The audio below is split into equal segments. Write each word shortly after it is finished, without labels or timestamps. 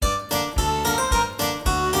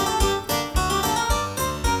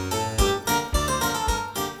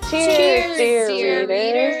Dear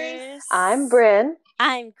Readers. I'm Bryn.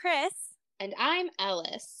 I'm Chris. And I'm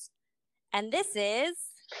Ellis. And this is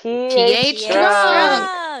PH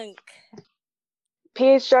Drunk.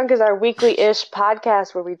 PH Drunk is our weekly-ish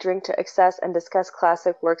podcast where we drink to excess and discuss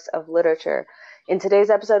classic works of literature. In today's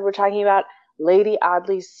episode, we're talking about Lady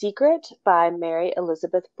Audley's Secret by Mary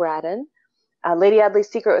Elizabeth Braddon. Lady Audley's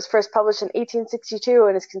Secret was first published in 1862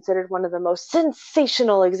 and is considered one of the most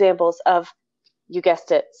sensational examples of, you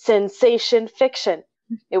guessed it, sensation fiction.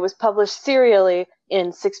 It was published serially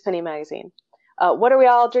in Sixpenny Magazine. What are we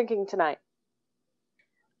all drinking tonight?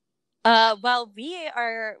 Well,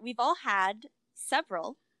 we've all had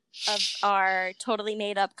several of our totally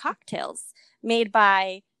made up cocktails made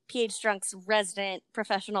by PH Drunk's resident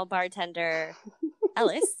professional bartender,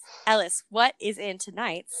 Ellis. Ellis, what is in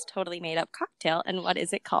tonight's totally made up cocktail and what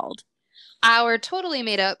is it called? Our totally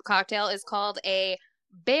made up cocktail is called a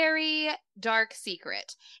Berry Dark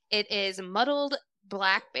Secret. It is muddled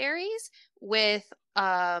blackberries with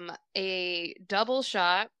a double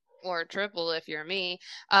shot, or triple if you're me,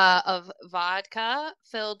 of vodka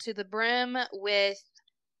filled to the brim with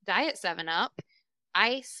Diet 7-Up,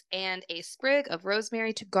 ice, and a sprig of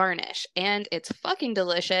rosemary to garnish. And it's fucking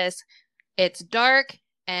delicious. It's dark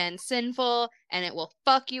and sinful, and it will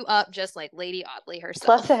fuck you up just like Lady Audley herself.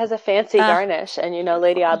 Plus it has a fancy garnish, and you know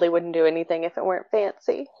Lady Audley wouldn't do anything if it weren't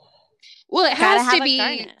fancy. Well, it has to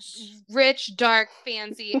be rich, dark,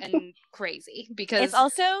 fancy, and crazy, because it's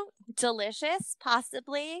also delicious,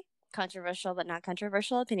 possibly controversial, but not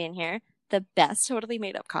controversial opinion here. The best totally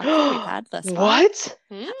made up cocktail we've had thus far. What?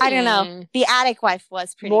 I don't know. The Attic Wife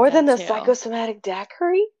was pretty more good than the too. Psychosomatic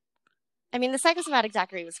Daiquiri? I mean, the Psychosomatic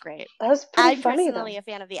Daiquiri was great. That was pretty funny, I'm personally a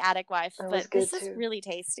fan of the Attic Wife, but this is really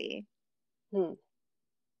tasty.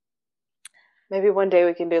 Maybe one day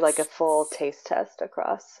we can do like a full taste test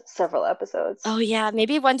across several episodes. Oh yeah,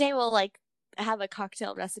 maybe one day we'll like have a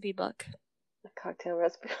cocktail recipe book. A cocktail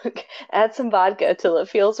recipe book. Add some vodka till it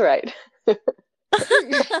feels right.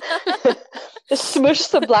 Just smush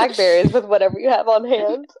some blackberries with whatever you have on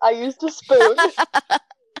hand. I used a spoon.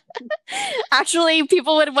 Actually,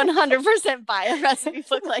 people would 100% buy a recipe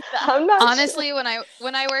book like that. I'm not honestly sure.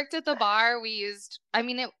 when I worked at the bar, we used, I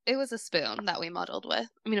mean, it was a spoon that we muddled with.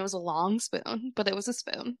 I mean, it was a long spoon, but it was a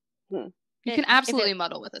spoon. You can absolutely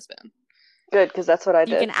muddle with a spoon. Good, because that's what I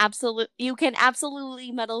did. You can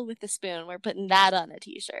absolutely muddle with a spoon. We're putting that on a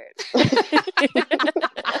t-shirt.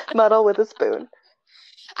 Muddle with a spoon.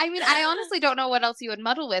 I mean, I honestly don't know what else you would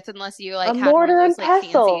muddle with unless you like a had mortar one of those, and like,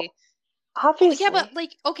 pestle. fancy. Obviously. Yeah, but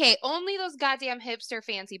like, okay, only those goddamn hipster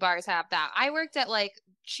fancy bars have that. I worked at like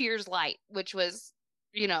Cheers Light, which was,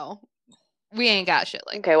 you know, we ain't got shit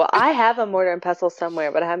like. Okay, well, I have a mortar and pestle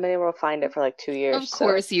somewhere, but I haven't been able to find it for like 2 years. Of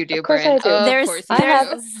course you do, Of course I do. There's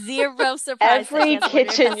zero surprise. Every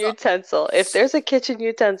kitchen utensil. If there's a kitchen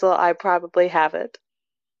utensil, I probably have it.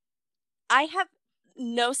 I have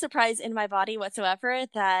no surprise in my body whatsoever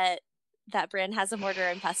that Bryn has a mortar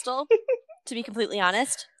and pestle. To be completely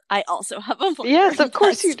honest, I also have a mortar. Yes, of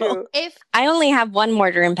course pestle. you do. If I only have one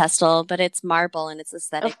mortar and pestle, but it's marble and it's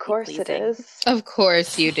aesthetically Of course pleasing. it is. Of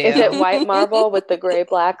course you do. Is it white marble with the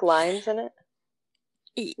gray-black lines in it?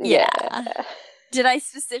 Yeah. Did I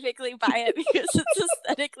specifically buy it because it's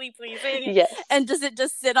aesthetically pleasing? Yes. And does it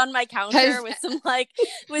just sit on my counter with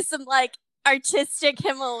some artistic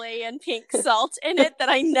Himalayan pink salt in it that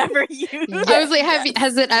I never use? I was like,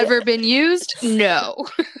 has it ever been used? No.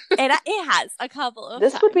 It has a couple of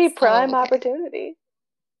This times. would be prime opportunity.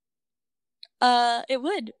 It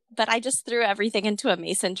would, but I just threw everything into a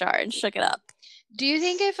mason jar and shook it up. Do you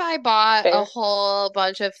think if I bought a whole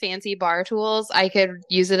bunch of fancy bar tools, I could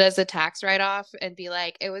use it as a tax write-off and be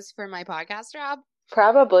like, it was for my podcast job?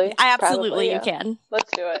 Probably. You can.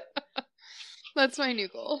 Let's do it. That's my new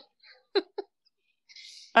goal.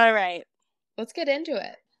 All right. Let's get into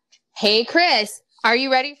it. Hey, Chris, are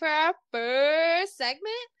you ready for our first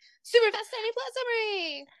segment? Superfast Tiny Plot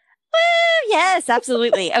Summary! Woo! Yes,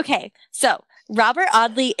 absolutely. Okay, so Robert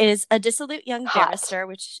Audley is a dissolute young barrister,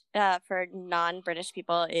 which for non-British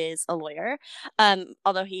people is a lawyer,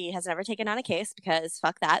 although he has never taken on a case because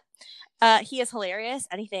fuck that. He is hilarious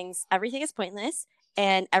and he thinks everything is pointless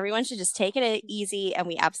and everyone should just take it easy, and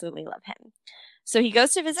we absolutely love him. So he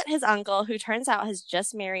goes to visit his uncle, who turns out has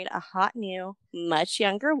just married a hot new, much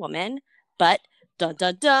younger woman, but dun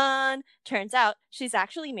dun dun, turns out she's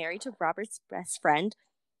actually married to Robert's best friend,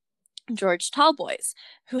 George Talboys,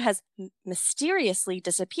 who has mysteriously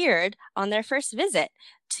disappeared on their first visit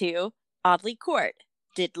to Audley Court.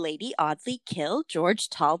 Did Lady Audley kill George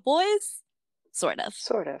Talboys? Sort of.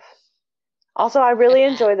 Also, I really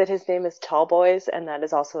enjoy that his name is Talboys, and that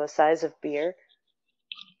is also a size of beer.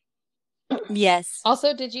 Yes.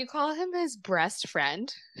 Also, did you call him his breast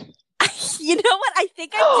friend? You know what? I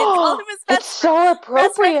think I did call him his best It's so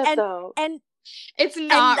appropriate, friend, though. And it's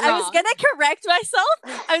not wrong. I was gonna correct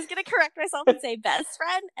myself. And say best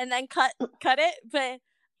friend, and then cut it. But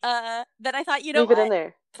then I thought, you know Leave what? it in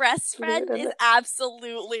there. Breast friend is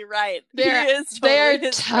absolutely right. They're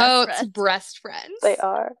totes breast friends. They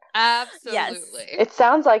are. Absolutely. Yes. It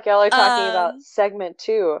sounds like y'all are talking about segment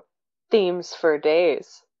 2, themes for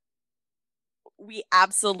days. We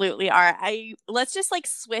absolutely are. Let's just like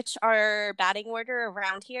switch our batting order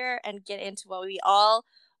around here and get into what we all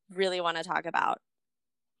really want to talk about.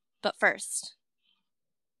 But first,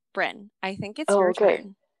 Bryn, I think it's your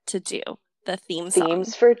turn to do the theme song.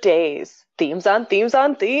 Themes for days. Themes on themes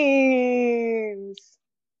on themes.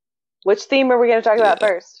 Which theme are we going to talk about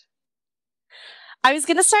first? I was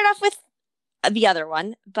going to start off with the other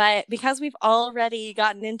one, but because we've already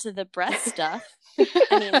gotten into the breast stuff,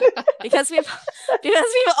 I mean, because we've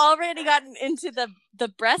already gotten into the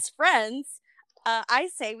breast friends, I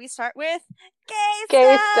say we start with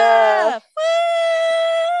gay stuff.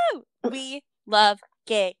 Woo! We love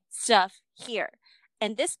gay stuff here.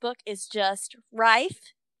 And this book is just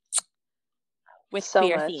rife with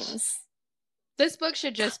queer themes. This book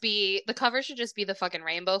should just be, the cover should just be the fucking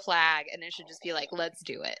rainbow flag, and it should just be like, let's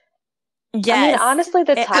do it. Yes. I mean, honestly,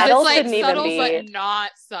 the title shouldn't subtle, even be. But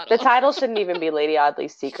not subtle. The title shouldn't even be Lady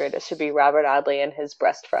Audley's Secret. It should be Robert Audley and his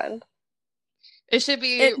breast friend. It should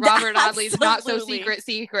be Robert Audley's Not So Secret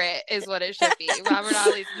Secret is what it should be. Robert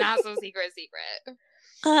Audley's Not So Secret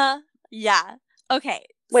Secret. Yeah. Okay.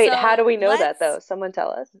 Wait, so how do we know that though? Someone tell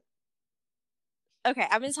us. Okay,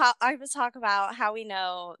 I'm gonna talk about how we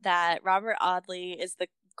know that Robert Audley is the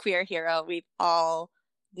queer hero we've all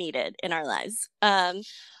needed in our lives.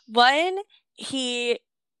 One, he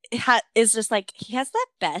is just like, he has the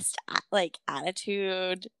best like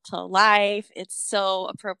attitude to life. It's so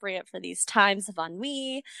appropriate for these times of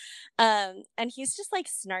ennui. And he's just like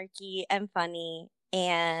snarky and funny,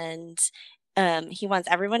 and he wants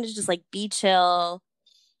everyone to just like be chill.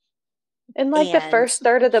 In like the first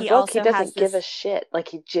third of the book, he doesn't give a shit. Like,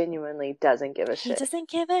 he genuinely doesn't give a shit. He doesn't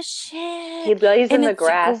give a shit. He lays in the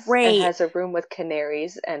grass and has a room with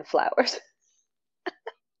canaries and flowers.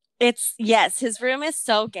 His room is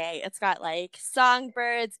so gay. It's got like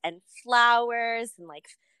songbirds and flowers and like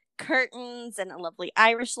curtains and a lovely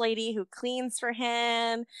Irish lady who cleans for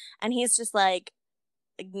him. And he's just like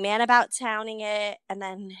man about towning it. And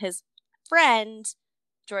then his friend,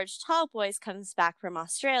 George Talboys, comes back from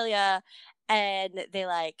Australia, and they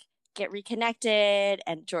like get reconnected,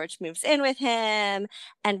 and George moves in with him,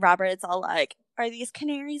 and Robert's all like, are these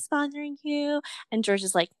canaries bothering you? And George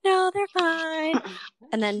is like, no, they're fine.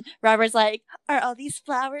 And then Robert's like, are all these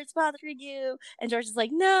flowers bothering you? And George is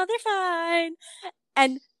like, no, they're fine.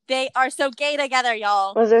 And they are so gay together,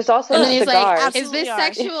 y'all. Well, there's also and then he's like, is this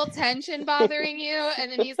sexual tension bothering you?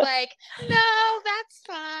 And then he's like, no, that's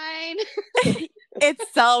fine. It's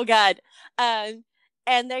so good.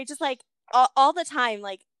 And they're just like all the time,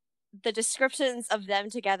 like the descriptions of them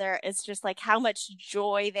together is just like how much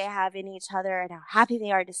joy they have in each other and how happy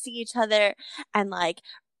they are to see each other. And like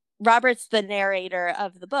Robert's the narrator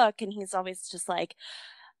of the book, and he's always just like,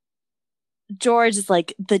 George is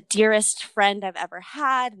like the dearest friend I've ever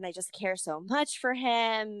had, and I just care so much for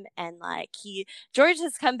him. And like George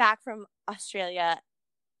has come back from Australia,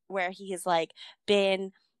 where he has like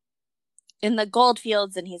been in the gold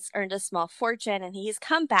fields, and he's earned a small fortune, and he's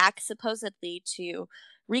come back supposedly to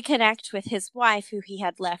reconnect with his wife, who he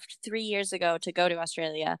had left 3 years ago to go to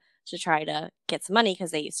Australia to try to get some money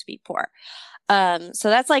because they used to be poor. So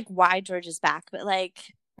that's like why George is back. But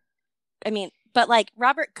like, I mean, but like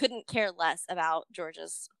Robert couldn't care less about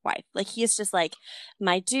George's wife. Like, he's just like,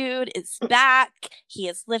 my dude is back. He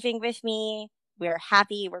is living with me. We're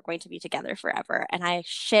happy. We're going to be together forever. And I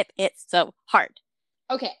ship it so hard.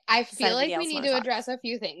 Okay, I feel like we need to address a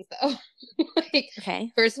few things, though.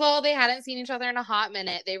 Okay. First of all, they hadn't seen each other in a hot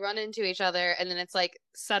minute. They run into each other, and then it's like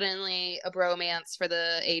suddenly a bromance for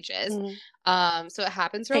the ages. Mm-hmm. So it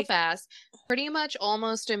happens real fast. Pretty much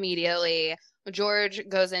almost immediately, George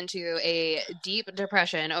goes into a deep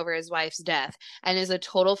depression over his wife's death and is a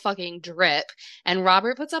total fucking drip. And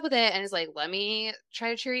Robert puts up with it and is like, let me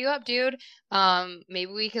try to cheer you up, dude.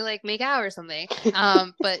 Maybe we could like make out or something.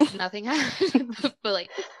 But nothing happened. But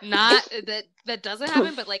like, not that doesn't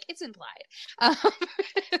happen, but like it's implied. So,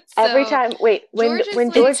 every time,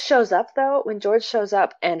 when George shows up though, when George shows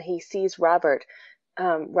up and he sees Robert,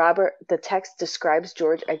 the text describes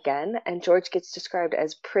George again, and George gets described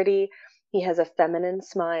as pretty. He has a feminine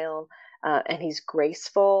smile, and he's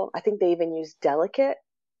graceful. I think they even use delicate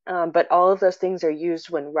But all of those things are used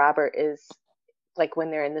when Robert is, like,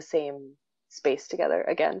 when they're in the same space together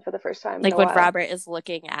again for the first time. Like when Robert is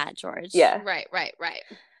looking at George. Yeah. Right.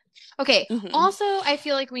 Okay. Also, I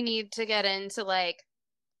feel like we need to get into, like,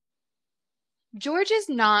 George is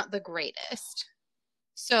not the greatest.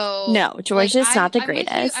 So no, George is not the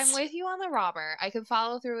greatest. I'm with you on the Robert. I can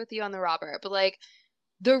follow through with you on the Robert, but, like,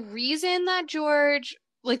 the reason that George,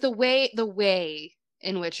 like, the way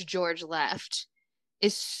in which George left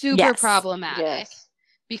is super problematic. Yes.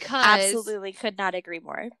 Because absolutely could not agree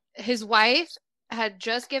more. His wife had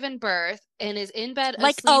just given birth and is in bed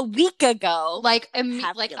like asleep, a week ago. Like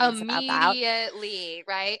immediately,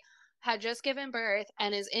 right? Had just given birth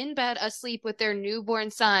and is in bed asleep with their newborn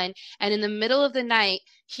son, and in the middle of the night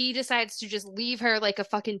he decides to just leave her, like, a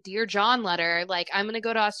fucking Dear John letter, like, I'm gonna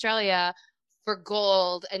go to Australia for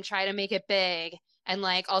gold and try to make it big, and,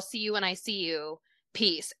 like, I'll see you when I see you,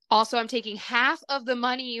 peace. Also, I'm taking half of the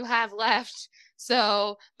money you have left,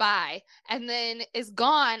 so bye. And then is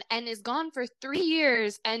gone for 3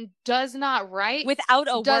 years and does not write without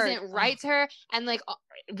a doesn't word. Write her. And, like,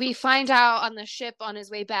 we find out on the ship on his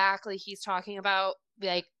way back, like, he's talking about,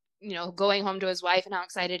 like, you know, going home to his wife and how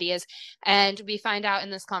excited he is. And we find out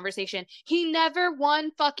in this conversation, he never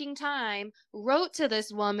one fucking time wrote to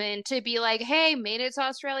this woman to be like, hey, made it to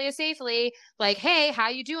Australia safely. Like, hey, how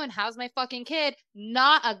you doing? How's my fucking kid?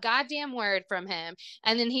 Not a goddamn word from him.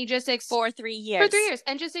 And then he just for 3 years.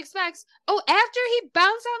 And just expects, after he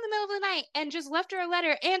bounced out in the middle of the night and just left her a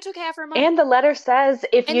letter and took half her money. And the letter says,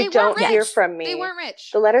 if you don't hear from me. They weren't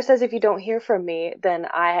rich. The letter says, if you don't hear from me, then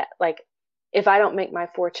if I don't make my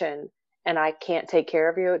fortune and I can't take care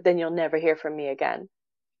of you, then you'll never hear from me again.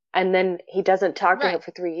 And then he doesn't talk to her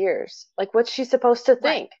for 3 years. Like, what's she supposed to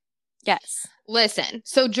think? Yes. Listen,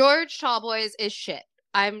 so George Tallboys is shit.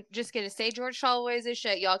 I'm just going to say George Tallboys is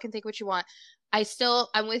shit. Y'all can think what you want.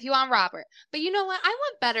 I'm with you on Robert. But you know what? I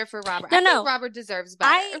want better for Robert. I think Robert deserves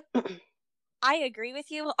better. I agree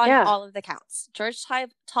with you on all of the counts. George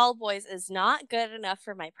Tallboys is not good enough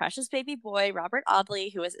for my precious baby boy, Robert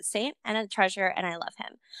Audley, who is a saint and a treasure, and I love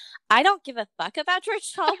him. I don't give a fuck about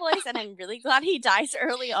George Tallboys, and I'm really glad he dies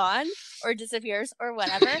early on or disappears or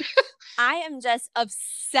whatever. I am just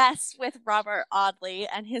obsessed with Robert Audley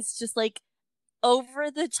and his just, like,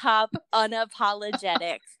 over-the-top,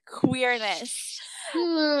 unapologetic queerness.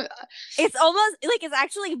 It's almost, like, it's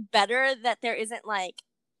actually better that there isn't, like,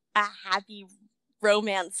 a happy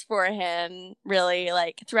romance for him, really.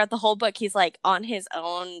 Like, throughout the whole book, he's, like, on his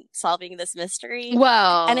own solving this mystery.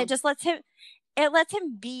 Well, and it just lets him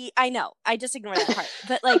be. I know, I just ignore that part,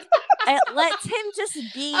 but, like, it lets him just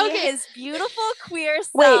be his beautiful queer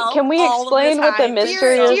self. Wait, can we explain what the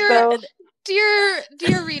mystery is, though?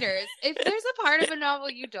 Dear readers, if there's a part of a novel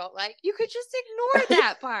you don't like, you could just ignore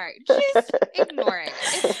that part. Just ignore it.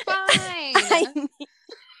 It's fine.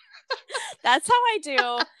 That's how I do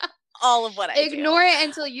all of what I Ignore it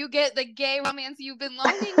until you get the gay romance you've been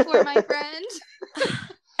longing for, my friend.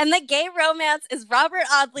 And the gay romance is Robert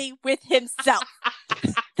Audley with himself.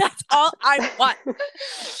 That's all I want.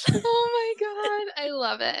 Oh my god. I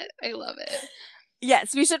love it.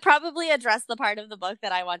 Yes, we should probably address the part of the book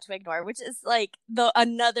that I want to ignore, which is, like,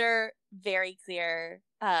 another very clear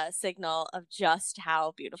signal of just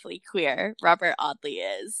how beautifully queer Robert Audley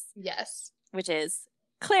is. Yes. Which is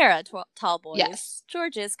Clara Tallboys,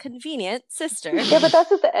 George's convenient sister. Yeah, but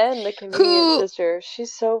that's at the end, the convenient sister.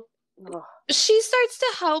 She's so... Ugh. She starts to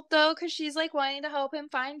help, though, because she's, like, wanting to help him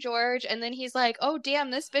find George, and then he's like, oh,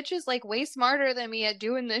 damn, this bitch is, like, way smarter than me at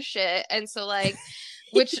doing this shit, and so, like...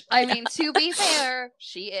 Which, I mean, to be fair,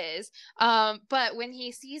 she is. But when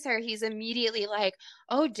he sees her, he's immediately like,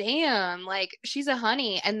 oh, damn, like, she's a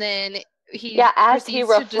honey. And then as he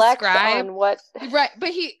reflects on what... Right, but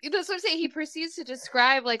that's what I'm saying, he proceeds to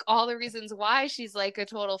describe, like, all the reasons why she's, like, a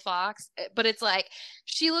total fox. But it's like,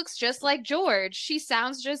 she looks just like George. She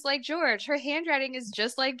sounds just like George. Her handwriting is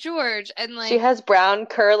just like George. And, like... She has brown,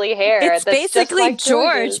 curly hair. It's basically like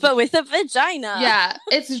George, but with a vagina. Yeah,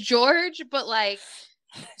 it's George, but, like...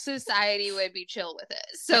 society would be chill with it.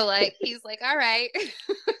 So, like, he's like, all right.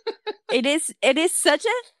 It is such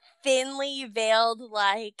a thinly veiled,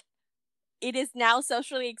 like, it is now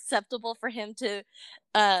socially acceptable for him to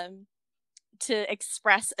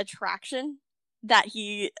express attraction that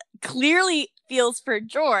he clearly feels for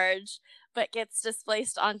George, but gets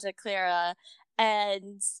displaced onto Clara.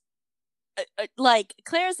 And like,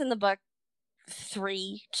 Clara's in the book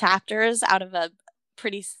 3 chapters out of a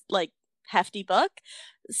pretty, like, hefty book,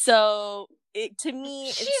 so to me,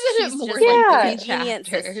 she's in it more than 3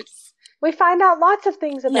 chapters. We find out lots of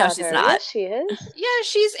things about her. No, she's not. Yes, she is. Yeah,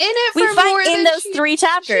 she's in it for more than those 3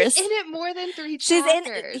 chapters. She's in it more than 3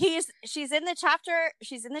 chapters. She's in the chapter.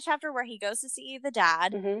 She's in the chapter where he goes to see the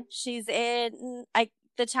dad. Mm-hmm. She's in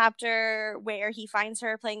the chapter where he finds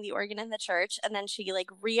her playing the organ in the church, and then she like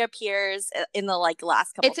reappears in the like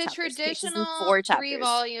last couple. It's a traditional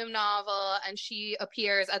 3-volume novel, and she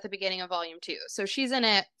appears at the beginning of volume 2. So she's in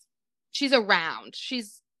it. She's around.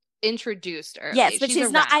 She's introduced early. Yes, but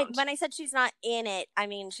she's around. not. When I said she's not in it, I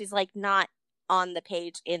mean she's like not on the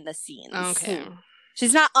page in the scenes. Okay.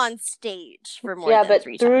 She's not on stage for more than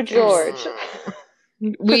 3 through chapters.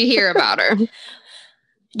 George. We hear about her.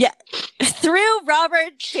 Yeah. Through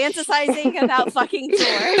Robert fantasizing about fucking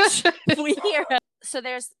George, we hear her. So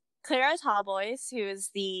there's Clara Talboys, who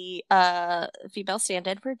is the female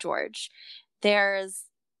stand-in for George. There's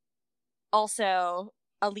also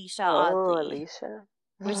Alicia Audley. Alicia.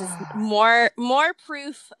 Which is more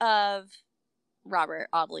proof of Robert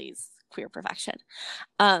Audley's queer perfection.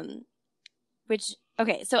 So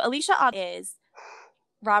Alicia Audley is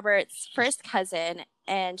Robert's first cousin,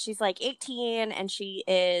 and she's like 18, and she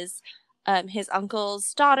is his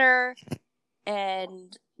uncle's daughter,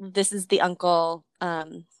 and this is the uncle,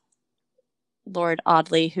 Lord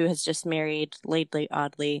Audley, who has just married Lady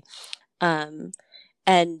Audley,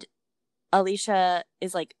 and Alicia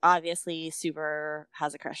is like obviously super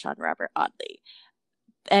has a crush on Robert Audley,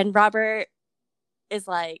 and Robert is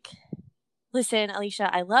like, listen, Alicia,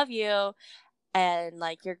 I love you, and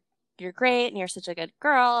like you're great, and you're such a good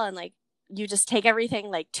girl, and like you just take everything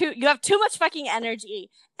like you have too much fucking energy,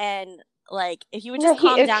 and like if you would just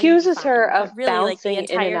calm down. He accuses her of really, bouncing like,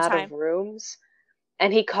 in and out of rooms.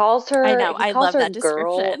 And he calls her. I know. I love that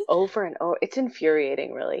girl description. Over and over. It's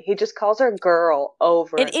infuriating, really. He just calls her girl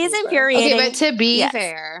over. It is infuriating. Okay, but to be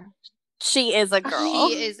fair, she is a girl.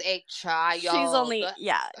 She is a child. She's only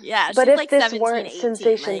yeah. But she's if like this 17, weren't 18,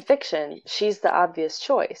 sensation fiction, she's the obvious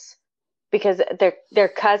choice because they're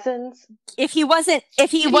cousins. If he wasn't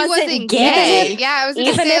gay, yeah, I was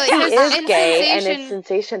even say, if like, he is gay and it's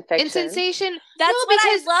sensation fiction. In sensation, that's what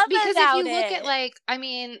I love because about if you look it. at like, I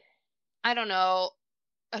mean, I don't know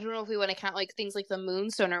if we want to count like things like the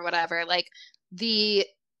Moonstone or whatever. Like the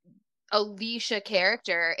Alicia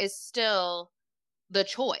character is still the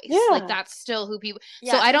choice. Yeah. Like that's still who people.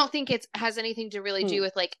 Yeah. So I don't think it has anything to really do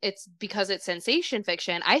with like it's because it's sensation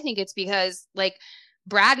fiction. I think it's because like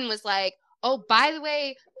Braddon was like, oh, by the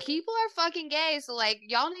way, people are fucking gay, so like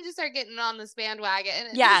y'all need to start getting on this bandwagon.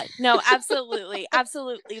 Yeah, no, absolutely,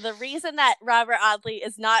 absolutely. The reason that Robert Audley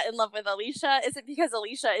is not in love with Alicia isn't because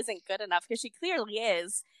Alicia isn't good enough, because she clearly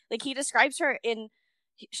is. Like he describes her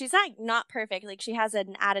she's not perfect. Like she has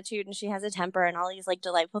an attitude and she has a temper and all these like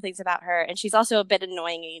delightful things about her, and she's also a bit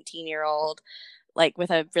annoying 18-year-old, like with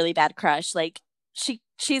a really bad crush. Like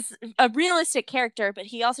she's a realistic character, but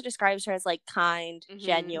he also describes her as like kind,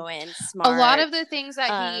 genuine, smart. A lot of the things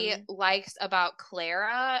that he likes about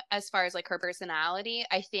Clara as far as like her personality,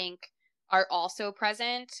 I think are also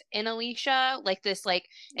present in Alicia, like this like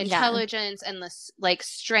intelligence and this like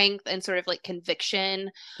strength and sort of like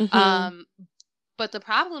conviction. But the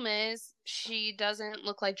problem is she doesn't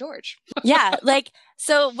look like George. Yeah, like,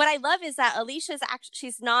 so what I love is that Alicia's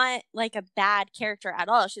she's not like a bad character at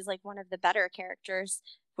all. She's like one of the better characters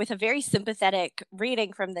with a very sympathetic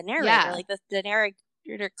reading from the narrator. Yeah. Like the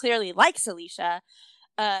narrator clearly likes Alicia.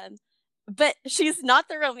 But she's not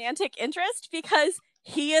the romantic interest because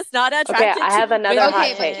he is not attracted to I have another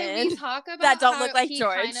hot take. Can we talk about that don't look like he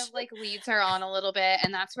George? Kind of like leads her on a little bit,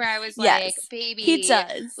 and that's where I was like, "Baby, he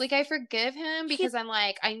does." Like I forgive him because I'm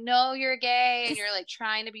like, I know you're gay and you're like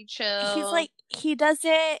trying to be chill. He's like, he does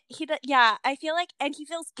it. Yeah, I feel like, and he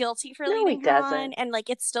feels guilty for leading her on, and like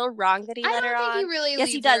it's still wrong that he let her on. I don't think he really. Yes,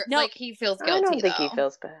 he does. Her, no, like he feels guilty. I don't think though. he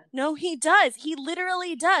feels bad. No, he does. He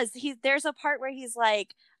literally does. There's a part where he's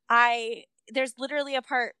like, there's literally a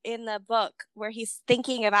part in the book where he's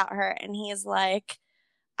thinking about her and he is like,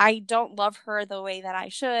 I don't love her the way that I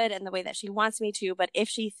should and the way that she wants me to, but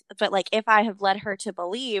if I have led her to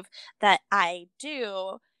believe that I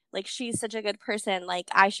do, like she's such a good person, like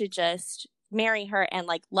I should just marry her and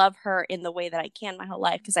like love her in the way that I can my whole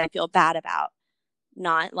life, because I feel bad about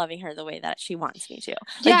not loving her the way that she wants me to.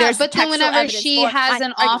 Like, yeah, but then whenever she has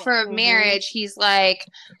an offer of marriage, he's like,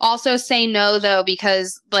 also say no though,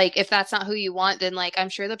 because like if that's not who you want, then like I'm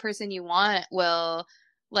sure the person you want will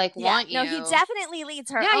like want you. No, he definitely leads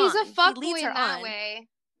her. Yeah, on. He's a fuckboy in that on. way.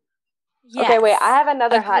 Yes. Okay, wait. I have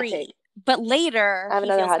another hot take. But later, I have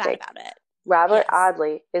another hot take about it. Robert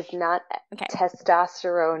Audley is not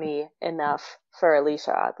testosterone-y enough for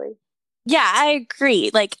Alicia Audley. Yeah, I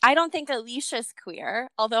agree. Like, I don't think Alicia's queer,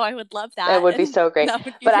 although I would love that. That would be so great.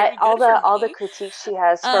 But all the critiques she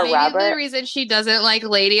has for Robert. Maybe the reason she doesn't like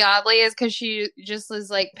Lady Audley is because she just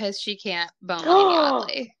is like pissed she can't bone Lady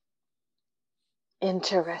Audley.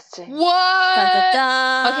 Interesting. What? Dun, dun,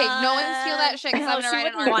 dun. Okay, no one steal that shit because I'm gonna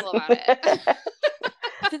write an article about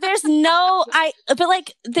it. There's no, but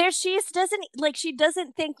like, she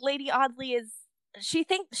doesn't think Lady Audley is. She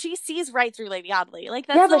sees right through Lady Audley. Like,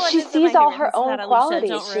 that's but she sees all her own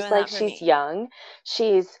qualities. She's like, she's young.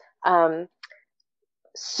 She's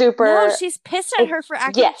super. No, she's pissed at her for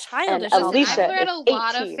acting childish. And Alicia I've read a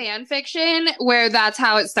lot of fan fiction where that's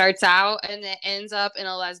how it starts out and it ends up in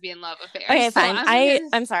a lesbian love affair. Okay, fine.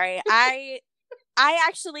 I'm sorry. I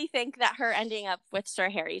actually think that her ending up with Sir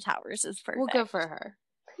Harry Towers is perfect. Well, good for her.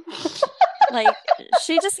 Like,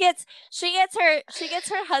 she gets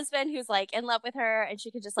her husband who's like in love with her, and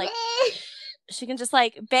she can just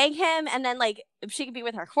like bang him, and then like she can be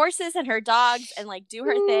with her horses and her dogs and like do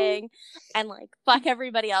her thing and like fuck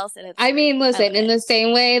everybody else. And I mean, listen, in the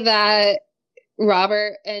same way that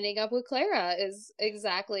Robert ending up with Clara is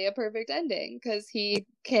exactly a perfect ending, because he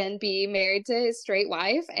can be married to his straight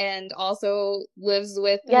wife and also lives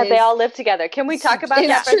with they all live together. Can we talk about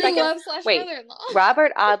that for a second? Wait,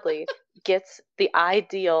 Robert Audley gets the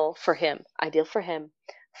ideal for him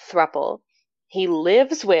throuple. He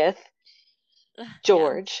lives with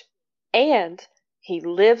George, and he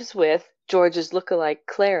lives with George's lookalike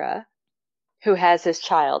Clara, who has his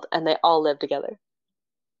child, and they all live together.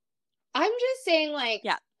 I'm just saying, like,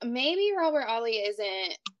 maybe Robert Audley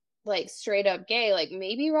isn't like straight up gay. Like,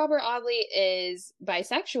 maybe Robert Audley is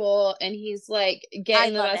bisexual and he's like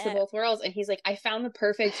getting the best of both worlds, and he's like, I found the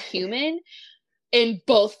perfect human in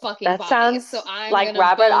both fucking bodies. Sounds so I'm like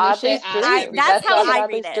Robert Audley's dream. That's how I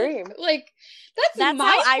read it. Dream. Like, that's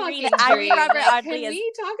my how I read it. I read Robert Audley. Can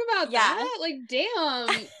we talk about that? Like,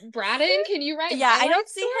 damn, Braden, can you write? I don't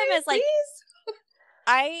see stories, him as like. Please?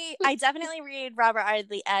 I definitely read Robert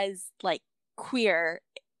Audley as like queer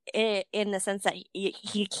in the sense that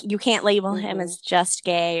you can't label him as just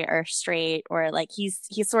gay or straight, or like he's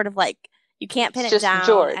sort of like, you can't pin it down.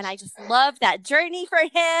 George. And I just love that journey for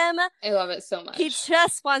him. I love it so much. He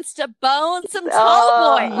just wants to bone some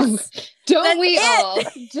tall boys. Don't we all?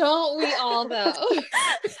 Don't we all though?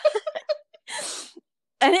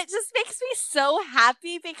 And it just makes me so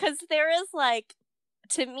happy, because there is like,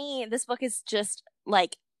 to me, this book is just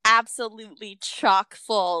like absolutely chock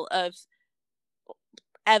full of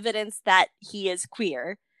evidence that he is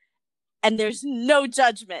queer, and there's no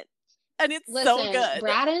judgment, and it's so good.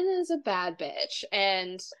 Braden is a bad bitch,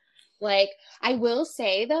 and like, I will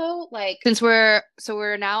say though, like, since we're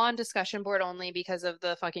now on discussion board only because of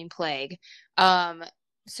the fucking plague,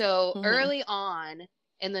 early on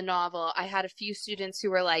in the novel, I had a few students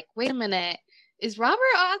who were like, wait a minute, is Robert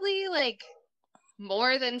Audley like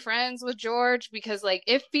more than friends with George? Because like,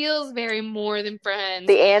 it feels very more than friends.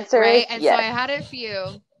 The answer is and yes. So I had a few.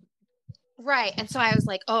 Right. And so I was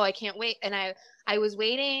like, oh, I can't wait. And I was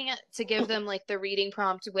waiting to give them like the reading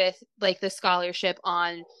prompt with like the scholarship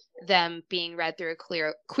on them being read through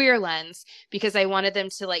a queer lens, because I wanted them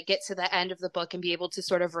to like get to the end of the book and be able to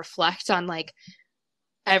sort of reflect on like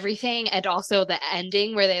everything, and also the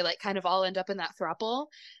ending where they like kind of all end up in that throuple.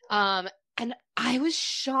 And I was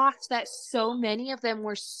shocked that so many of them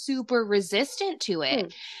were super resistant to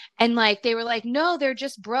it. And like, they were like, no, they're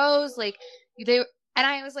just bros. Like, and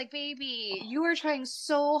I was like, baby, you are trying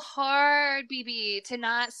so hard, BB, to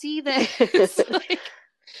not see this. Like,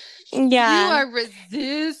 you are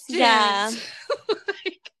resistant. Yeah.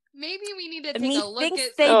 Like, maybe we need to take a look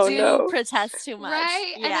at. They protest too much,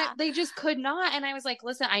 right? Yeah. And they just could not. And I was like,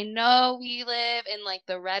 listen, I know we live in like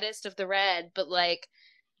the reddest of the red, but like,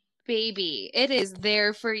 baby, it is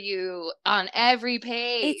there for you on every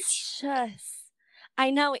page. It's just,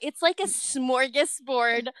 I know, it's like a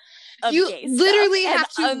smorgasbord of you gay literally stuff. have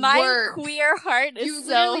to work. My queer heart is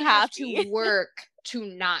so happy. Have to work to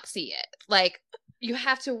not see it. Like, you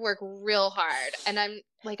have to work real hard. And I'm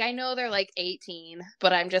like, I know they're like 18,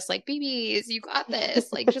 but I'm just like, BBs, you got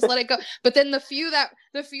this. Like, just let it go. But then the few that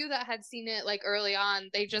had seen it like early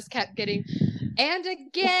on, they just kept getting, and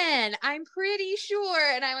again, I'm pretty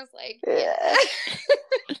sure. And I was like, yeah.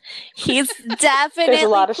 He's definitely There's a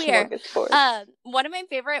lot queer. Of smorgasbord. One of my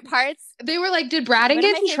favorite parts. They were like, did Braden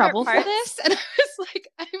get in trouble for this? And I was like,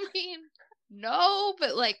 I mean, no,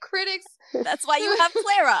 but like, critics. That's why you have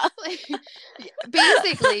Clara. Like,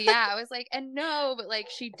 basically, yeah. I was like, and no, but like,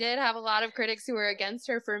 she did have a lot of critics who were against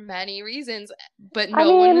her for many reasons. But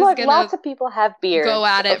no one was gonna. Lots of people have beards. Go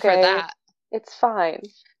at it for that. It's fine.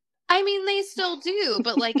 I mean, they still do,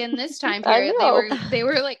 but like in this time period, they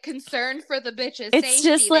were like concerned for the bitch's safety. It's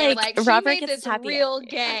just they were like she Robert made gets this real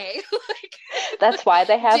gay. That's why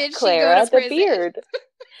they have Clara the beard.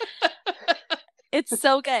 It's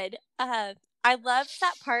so good. I love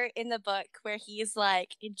that part in the book where he's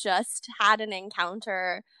like just had an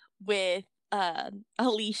encounter with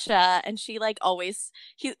Alicia, and she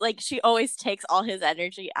always takes all his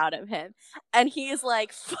energy out of him, and he's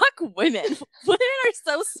like, fuck women. Women are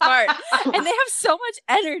so smart and they have so much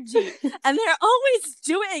energy and they're always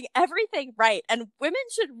doing everything right, and women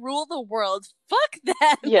should rule the world. Fuck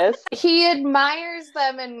them. Yes. He admires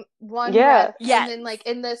them in one breath, and then like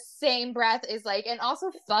in the same breath is like, and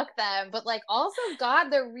also fuck them, but like also God,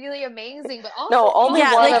 they're really amazing, but also no, only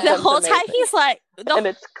one like of the them's whole amazing. time he's like, and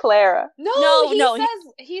it's Clara.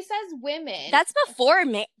 He says women. That's before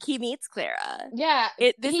he meets Clara. Yeah,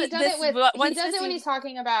 he does it when he's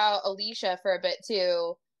talking about Alicia for a bit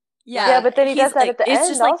too. Yeah, but then he does that at the end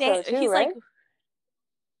just like also too, right? Like,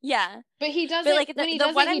 yeah, but he does it when he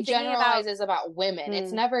does it. He generalizes about women.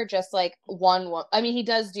 It's never just like one woman. I mean, he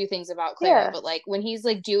does do things about Clara, but like when he's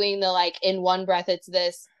like doing the like in one breath, it's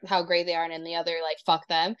this how great they are, and in the other, like fuck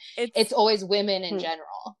them. It's always women in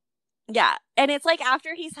general. Yeah, and it's like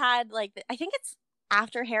after he's had like I think it's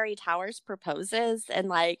after Harry Towers proposes, and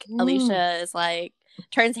like Alicia is like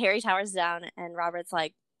turns Harry Towers down, and Robert's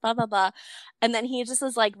like blah blah blah, and then he just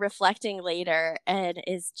is like reflecting later and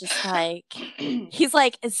is just like he's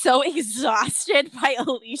like so exhausted by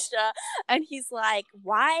Alicia, and he's like,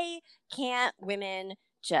 why can't women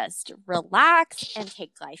just relax and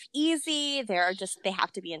take life easy? They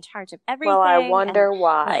have to be in charge of everything. Well, I wonder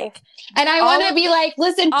why. And I want to be like,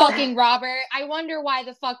 listen, fucking Robert, I wonder why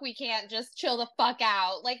the fuck we can't just chill the fuck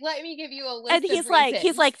out. Like, let me give you a list. And he's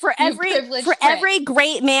like, for every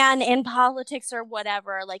great man in politics or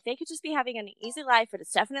whatever, like they could just be having an easy life, but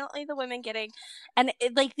it's definitely the women getting. And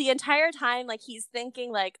like the entire time, like he's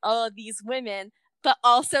thinking like, oh, these women. But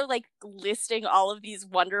also, like, listing all of these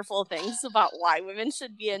wonderful things about why women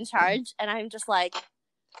should be in charge. And I'm just like,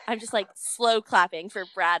 slow clapping for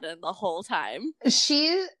Braddon the whole time.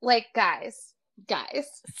 She's, like, guys.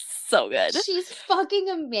 So good. She's fucking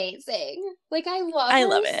amazing. Like, I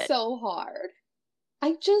love her so hard.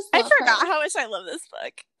 I forgot how much I love this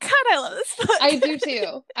book. God, I love this book.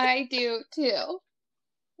 I do, too.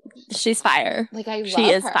 She's fire. Like,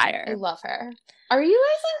 she is fire. I love her. Are you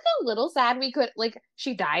guys like a little sad we could like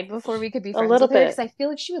she died before we could be friends with her? Because I feel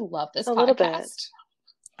like she would love this podcast. Bit.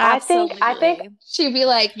 I think she'd be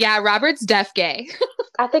like, yeah, Robert's deaf gay.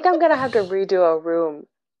 I think I'm gonna have to redo a room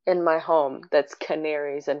in my home that's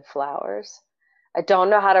canaries and flowers. I don't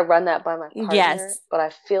know how to run that by my partner, but I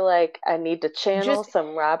feel like I need to channel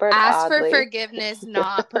some Robert ask Audley. For forgiveness,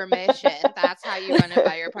 not permission. That's how you run it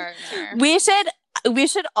by your partner. We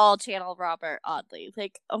should all channel Robert Audley.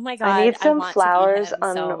 Like, oh my god, I need some flowers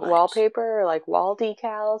on wallpaper or like wall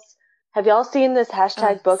decals. Have y'all seen this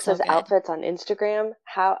hashtag books as outfits on Instagram?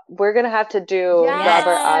 We're gonna have to do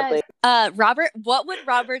Robert Audley. What would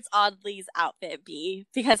Robert Audley's outfit be?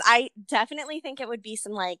 Because I definitely think it would be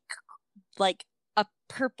some like a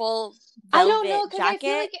purple velvet I don't know, because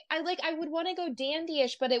jacket. I feel like I would want to go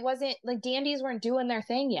dandy-ish, but it wasn't like dandies weren't doing their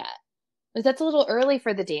thing yet. Like that's a little early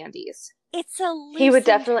for the dandies. It's a loose He would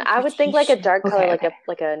definitely. I would think like a dark color,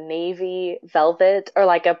 like a navy velvet or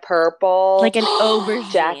like a purple, like an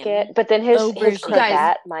aubergine jacket. But then his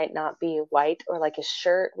cravat might not be white, or like his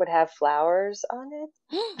shirt would have flowers on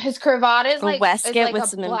it. His cravat is like a waistcoat with a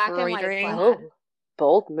some black embroidery. And white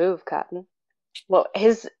bold move, Cotton. Well,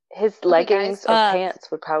 his leggings or pants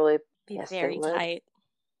would probably be very tight.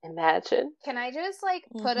 Imagine. Can I just like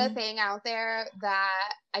put a thing out there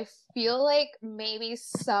that I feel like maybe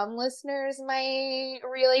some listeners might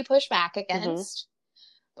really push back against,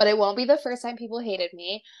 but it won't be the first time people hated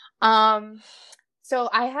me. So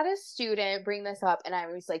I had a student bring this up, and I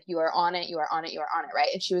was like, "You are on it, you are on it, you are on it," right?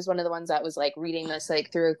 And she was one of the ones that was like reading this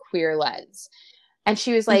like through a queer lens, and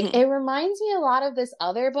she was like, "It reminds me a lot of this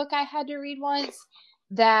other book I had to read once."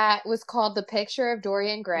 That was called The Picture of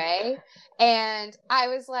Dorian Gray. And I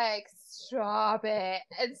was like, stop it.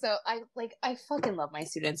 And so I fucking love my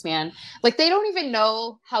students, man. Like they don't even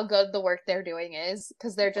know how good the work they're doing is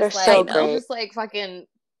because they're just just like fucking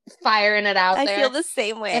firing it out there. I feel the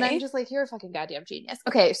same way. And I'm just like, you're a fucking goddamn genius.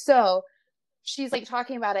 Okay, so she's like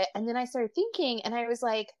talking about it, and then I started thinking, and I was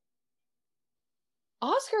like,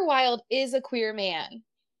 Oscar Wilde is a queer man.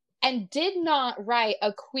 And did not write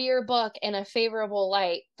a queer book in a favorable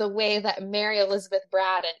light the way that Mary Elizabeth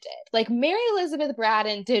Braddon did. Like, Mary Elizabeth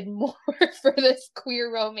Braddon did more for this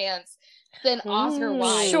queer romance than Oscar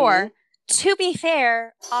Wilde. Sure. to be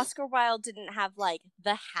fair, Oscar Wilde didn't have like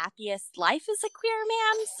the happiest life as a queer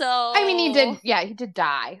man, so I mean, he did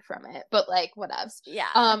die from it, but like whatevs.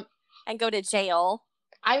 Yeah. And go to jail.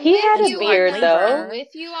 He had a beard though. I'm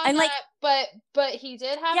with you on that, but he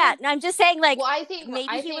did have. Yeah, I'm just saying, like, well, I think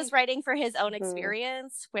he was writing for his own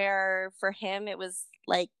experience, where for him it was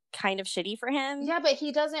like kind of shitty for him. Yeah, but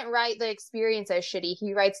he doesn't write the experience as shitty.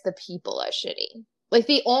 He writes the people as shitty. Like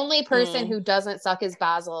the only person who doesn't suck is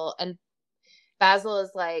Basil, and Basil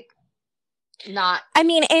is like not. I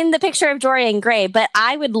mean, in The Picture of Dorian Gray, but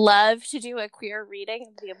I would love to do a queer reading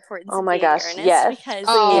of The Importance of Being Earnest, yes, because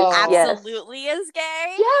it absolutely is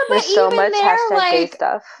gay. Yeah, but there's so much hashtag gay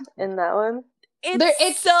stuff in that one.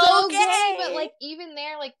 It's so gay, but like even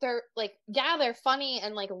there, like they're like they're funny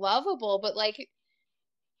and like lovable, but like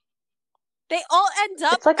they all end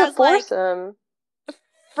up. It's like a foursome. Like,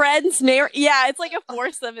 friends, it's like a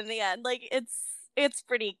foursome in the end. Like it's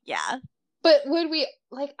pretty, But would we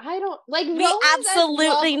like? I don't like. We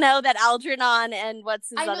absolutely know that Algernon and what's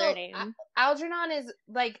his other name? Algernon is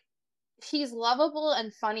like, he's lovable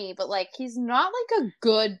and funny, but like he's not like a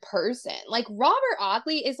good person. Like Robert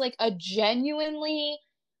Audley is like a genuinely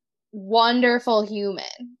wonderful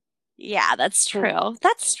human. Yeah, that's true.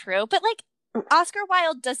 That's true. But like Oscar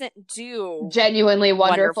Wilde doesn't do genuinely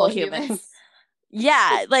wonderful humans.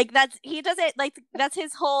 Yeah, like he doesn't like that's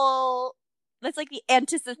his whole. That's like the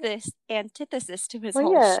antithesis to his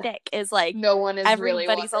whole shtick is like no one is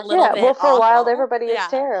everybody's really a little bit. Well, for awful. Wilde, everybody is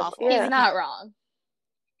terrible. Awful. He's not wrong.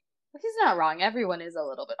 He's not wrong. Everyone is a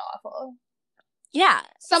little bit awful. Yeah,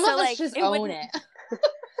 some of us just own it.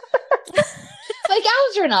 Like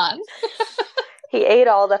Algernon. He ate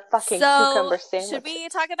all the fucking cucumber sandwiches. Should we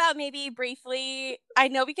talk about maybe briefly? I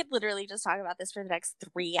know we could literally just talk about this for the next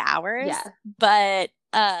 3 hours. Yeah. But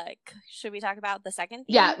should we talk about the second theme?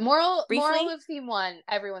 Yeah. Moral of theme 1,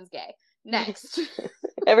 everyone's gay. Next.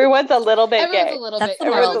 Everyone's a little bit everyone's gay. A little That's bit, the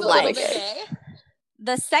everyone's world a little bit gay.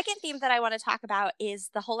 The second theme that I want to talk about is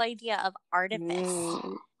the whole idea of artifice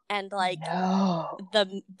and like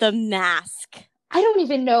the mask. I don't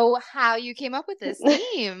even know how you came up with this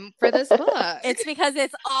theme for this book. It's because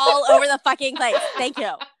it's all over the fucking place. Thank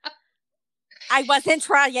you. I wasn't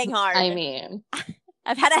trying hard. I mean,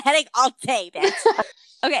 I've had a headache all day, bitch.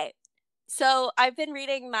 Okay, so I've been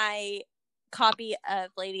reading my copy of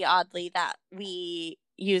Lady Audley that we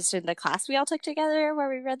used in the class we all took together where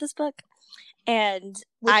we read this book. And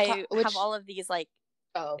I have all of these like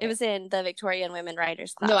it was in the Victorian Women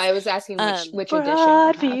Writers class. No, I was asking which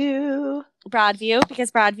edition. Broadview,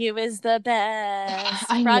 because Broadview is the best.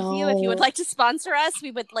 Broadview, if you would like to sponsor us,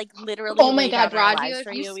 we would like literally. Oh my god, Broadview!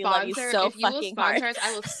 If you we love you so fucking hard. Us,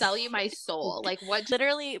 I will sell you my soul. Like what?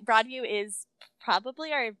 Literally, Broadview is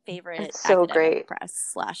probably our favorite. It's so great.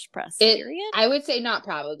 press. Period. I would say not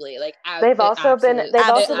probably. Like they've also been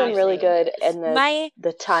really good in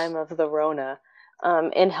the time of the Rona.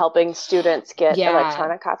 In helping students get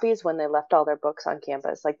electronic copies when they left all their books on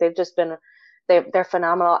campus. Like they're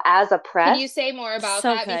phenomenal as a press. Can you say more about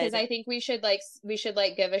that? Good. Because I think we should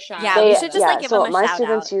give a shout. Yeah, we should just give them a shout out. So my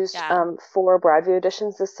students used 4 Broadview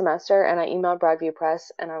editions this semester, and I emailed Broadview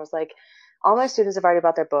Press, and I was like, all my students have already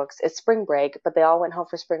bought their books. It's spring break, but they all went home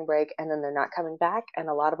for spring break, and then they're not coming back, and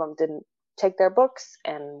a lot of them didn't take their books,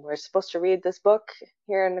 and we're supposed to read this book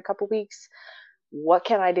here in a couple weeks. What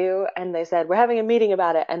can I do? And they said, we're having a meeting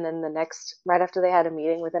about it. And then right after they had a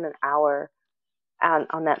meeting, within an hour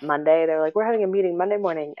on that Monday, they were like, we're having a meeting Monday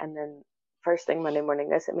morning. And then first thing Monday morning,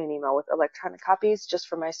 they sent me an email with electronic copies just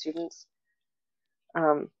for my students.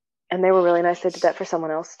 And they were really nice. They did that for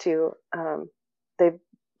someone else too.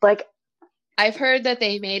 I've heard that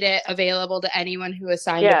they made it available to anyone who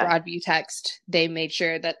assigned a Broadview text. They made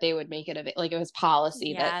sure that they would make it like it was policy.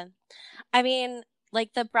 Yeah. I mean,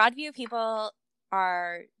 like the Broadview people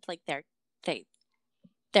are like they're the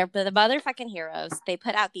motherfucking heroes. They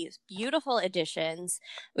put out these beautiful editions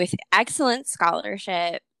with excellent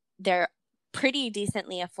scholarship. They're pretty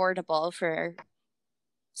decently affordable for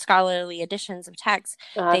scholarly editions of text.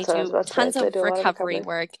 They do tons of recovery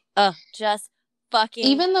work. Just fucking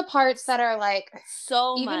even the parts that are like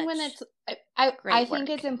so even much. When it's I think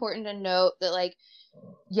it's important to note that like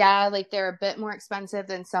they're a bit more expensive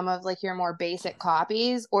than some of like your more basic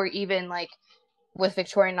copies, or even like with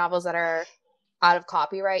Victorian novels that are out of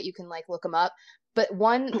copyright, you can like look them up. But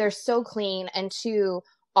 1, they're so clean, and 2,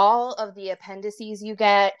 all of the appendices you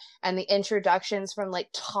get and the introductions from like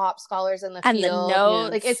top scholars in the and field, the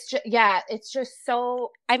notes, like it's just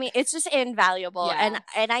so. I mean, it's just invaluable. And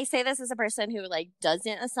I say this as a person who like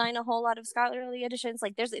doesn't assign a whole lot of scholarly editions.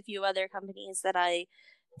 Like, there's a few other companies that I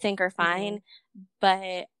think are fine,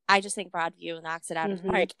 but I just think Broadview knocks it out of the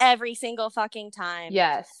park every single fucking time.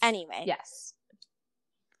 Yes. Anyway. Yes.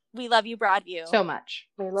 We love you, Broadview. So much.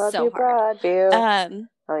 We love you, Broadview.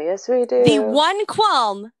 Oh, yes, we do.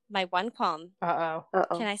 My one qualm. Uh-oh.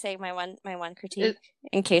 Can I say my one critique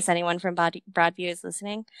in case anyone from Broadview is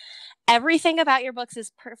listening? Everything about your books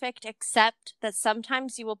is perfect except that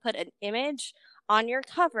sometimes you will put an image on your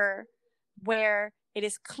cover where it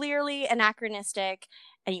is clearly anachronistic,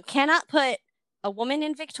 and you cannot put a woman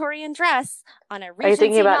in Victorian dress on a Regency novel. Are you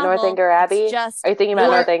thinking about Northanger Abbey? Are you thinking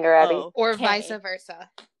about Northanger Abbey? Or vice versa.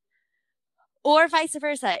 Or vice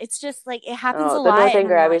versa. It's just like it happens a lot. The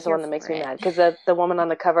Northanger Abbey is the one that makes me mad because the woman on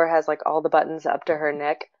the cover has like all the buttons up to her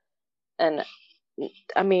neck, and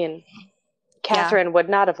I mean, Catherine would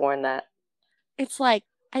not have worn that. It's like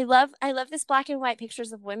I love this black and white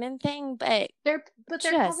pictures of women thing, but their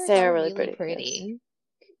covers are really pretty.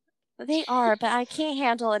 They are, but I can't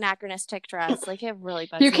handle anachronistic dress. Like it really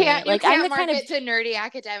bugs me. You can't market to nerdy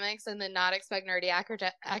academics and then not expect nerdy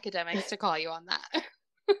academics to call you on that.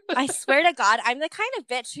 I swear to God, I'm the kind of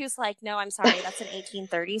bitch who's like, no, I'm sorry, that's an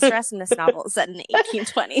 1830s dress, and this novel is set in the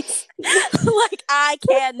 1820s. Like, I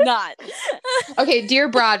cannot. Okay, dear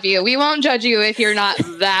Broadview, we won't judge you if you're not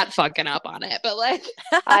that fucking up on it, but like,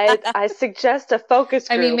 I suggest a focus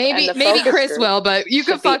group. I mean, maybe Chris will, but you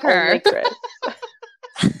could fuck her.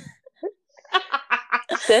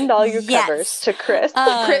 Send all your covers to Chris.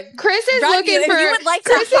 Chris is looking for a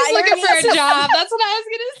job. That's what I was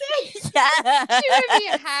gonna say. Yeah, she would be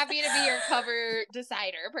happy to be your cover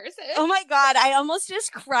decider person. Oh my God, I almost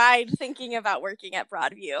just cried thinking about working at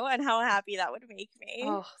Broadview and how happy that would make me.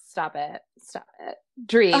 Oh, stop it!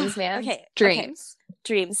 Dreams, man. Okay, dreams.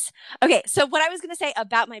 Okay, so what I was gonna say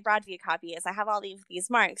about my Broadview copy is I have all these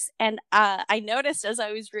marks, and I noticed as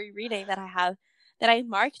I was rereading that I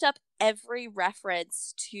marked up every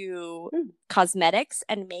reference to cosmetics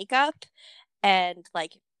and makeup and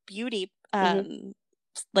like beauty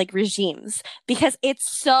like regimes, because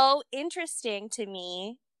it's so interesting to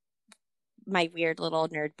me. My weird little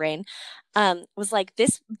nerd brain was like,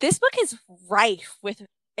 this book is rife with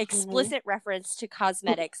explicit reference to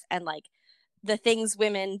cosmetics and like the things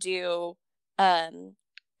women do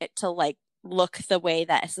to like look the way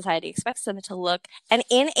that society expects them to look. And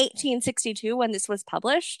in 1862, when this was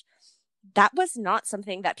published, that was not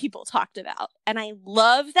something that people talked about. And I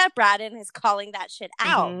love that Braddon is calling that shit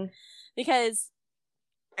out because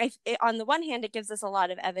on the one hand, it gives us a lot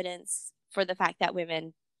of evidence for the fact that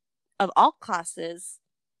women of all classes,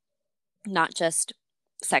 not just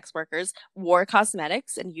sex workers, wore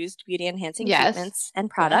cosmetics and used beauty enhancing treatments and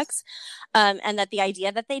products, and that the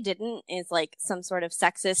idea that they didn't is like some sort of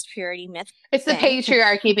sexist purity myth. It's the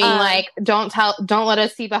patriarchy being like, don't let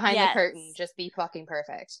us see behind the curtain, just be fucking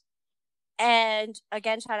perfect. And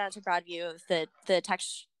again, shout out to Broadview. The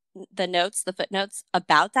text, the notes, the footnotes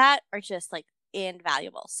about that are just like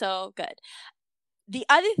invaluable. So good. The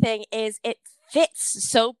other thing is it fits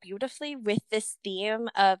so beautifully with this theme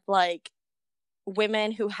of like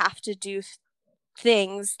women who have to do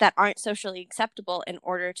things that aren't socially acceptable in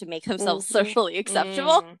order to make themselves socially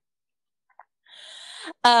acceptable,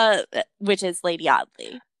 which is Lady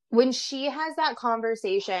Audley. When she has that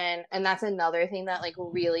conversation, and that's another thing that like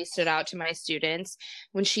really stood out to my students,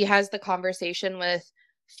 when she has the conversation with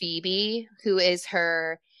Phoebe, who is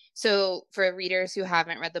her, so for readers who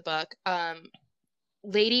haven't read the book,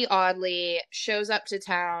 Lady Audley shows up to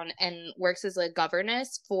town and works as a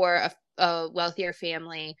governess for a wealthier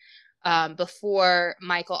family before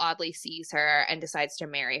Michael Audley sees her and decides to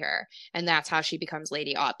marry her. And that's how she becomes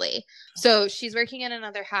Lady Audley. So she's working in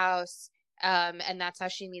another house, and that's how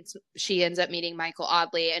she ends up meeting Michael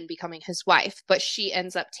Audley and becoming his wife. But she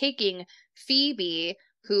ends up taking Phoebe,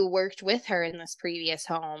 who worked with her in this previous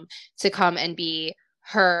home, to come and be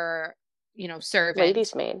her, servant.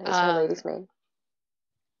 Lady's maid. It's her lady's maid.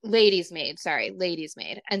 Lady's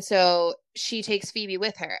maid. And so she takes Phoebe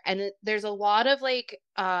with her. And there's a lot of like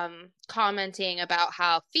commenting about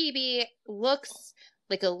how Phoebe looks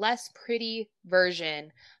like a less pretty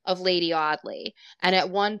version of Lady Audley. And at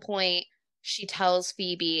one point she tells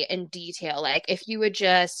Phoebe in detail, like, if you would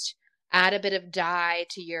just add a bit of dye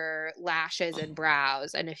to your lashes and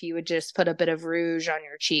brows, and if you would just put a bit of rouge on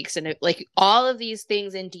your cheeks, and like all of these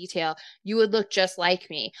things in detail, you would look just like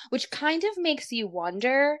me. Which kind of makes you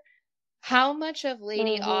wonder how much of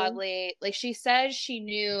Lady Audley, like, she says she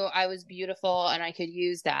knew I was beautiful and I could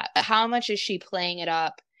use that, but how much is she playing it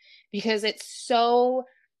up? Because it's so,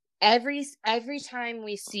 every time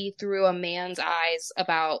we see through a man's eyes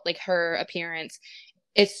about like her appearance,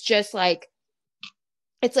 it's just like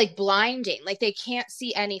it's like blinding. Like they can't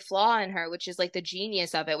see any flaw in her, which is like the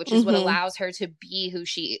genius of it, which is what allows her to be who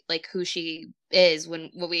she is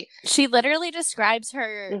when we. She literally describes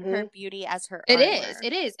her beauty as her armor.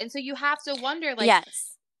 It is. And so you have to wonder, like,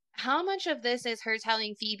 yes, how much of this is her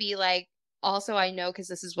telling Phoebe, like, also I know because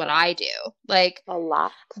this is what I do. Like a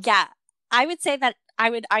lot. Yeah, I would say that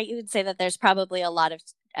there's probably a lot of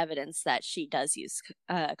evidence that she does use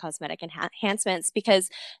cosmetic enhancements because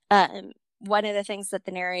one of the things that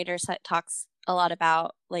the narrator talks a lot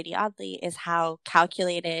about Lady Audley is how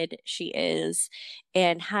calculated she is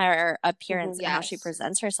in her appearance and how she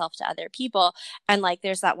presents herself to other people. And like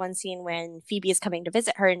there's that one scene when Phoebe is coming to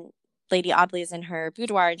visit her and Lady Audley is in her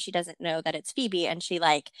boudoir and she doesn't know that it's Phoebe and she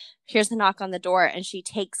like hears the knock on the door and she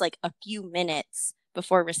takes like a few minutes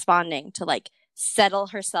before responding to like settle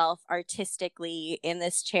herself artistically in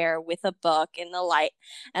this chair with a book in the light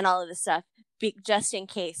and all of this stuff just in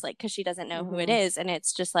case, like, because she doesn't know who it is. And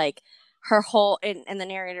it's just like her whole, and the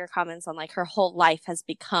narrator comments on like her whole life has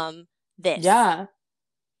become this. Yeah.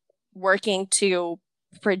 Working to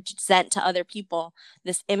present to other people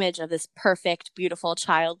this image of this perfect, beautiful,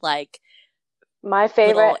 childlike, my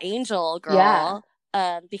favorite little angel girl. Yeah.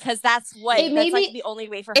 Because that's the only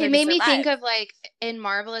way for her to survive. It made me think of like in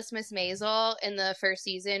Marvelous Miss Maisel in the first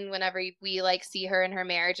season, whenever we like see her in her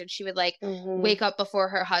marriage and she would like wake up before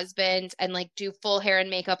her husband and like do full hair and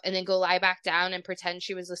makeup and then go lie back down and pretend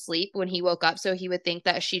she was asleep when he woke up. So he would think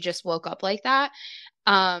that she just woke up like that.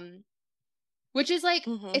 Which is like,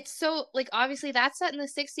 it's so like, obviously that's set in the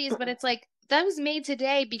 60s, but it's like, that was made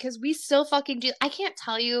today because we still fucking do. I can't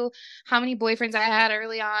tell you how many boyfriends I had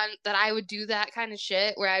early on that I would do that kind of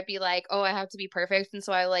shit where I'd be like, oh, I have to be perfect. And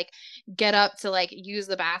so I like get up to like use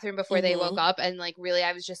the bathroom before they woke up. And like, really,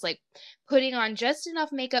 I was just like putting on just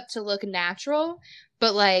enough makeup to look natural,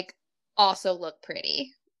 but like also look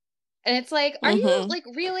pretty. And it's like, are you like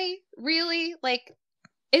really, really like,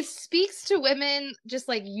 it speaks to women just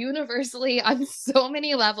like universally on so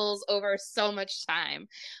many levels over so much time,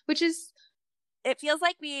 which is. It feels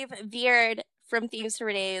like we've veered from Themes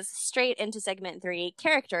for Days straight into segment 3,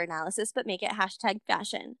 character analysis, but make it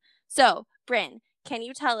 #fashion. So, Bryn, can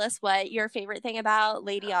you tell us what your favorite thing about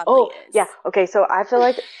Lady Audley is? Yeah. Okay, so I feel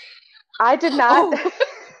like I did not...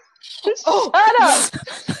 Shut up!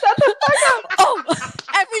 Shut the fuck up! Oh!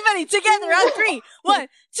 Everybody together on 3. 1,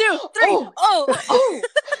 2, 3. Oh!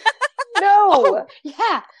 No!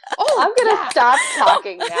 Yeah! I'm gonna stop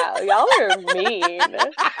talking now. Y'all are mean.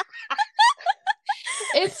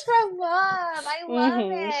 It's from love. I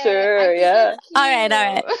love it. Sure, yeah. All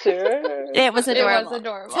right. Sure. It was adorable.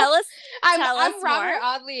 Tell us I'm Robert more.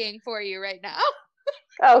 Audleying for you right now.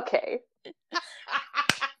 Okay.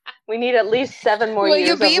 We need at least 7 more years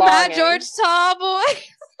of Will you be my George Tallboy?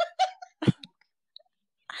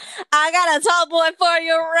 I got a tall boy for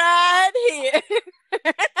you right here.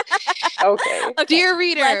 Okay. Dear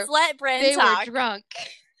reader, let's let Bryn talk. Were drunk.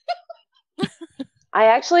 I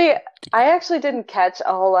actually didn't catch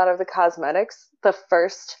a whole lot of the cosmetics the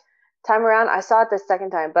first time around. I saw it the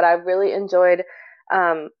second time, but I really enjoyed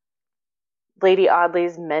Lady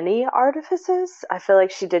Audley's many artifices. I feel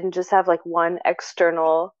like she didn't just have like one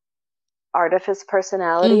external artifice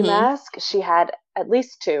personality mask. She had at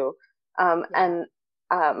least 2. And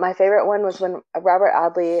my favorite one was when Robert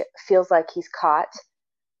Audley feels like he's caught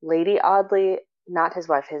Lady Audley, not his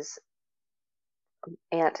wife, his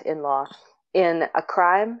aunt-in-law, in a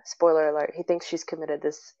crime. Spoiler alert, he thinks she's committed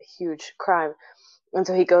this huge crime. And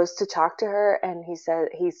so he goes to talk to her and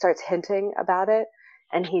he starts hinting about it.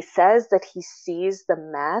 And he says that he sees the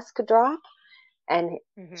mask drop and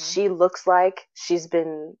she looks like she's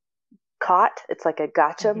been caught. It's like a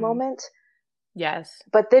gotcha moment. Yes.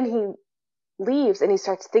 But then he leaves and he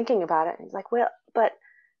starts thinking about it. And he's like, well, but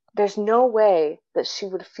there's no way that she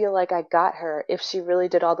would feel like I got her if she really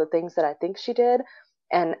did all the things that I think she did.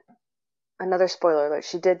 And another spoiler alert,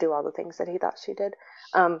 she did do all the things that he thought she did.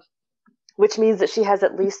 Which means that she has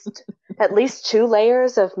at least 2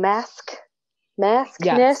 layers of mask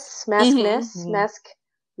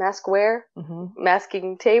wear,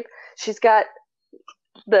 masking tape. She's got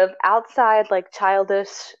the outside like childish,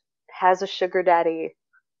 has a sugar daddy,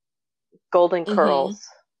 golden curls,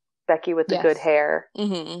 Becky with the good hair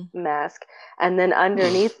mask, and then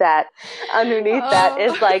underneath that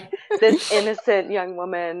is like this innocent young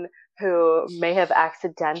woman who may have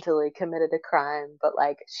accidentally committed a crime, but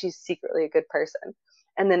like she's secretly a good person.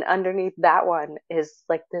 And then underneath that one is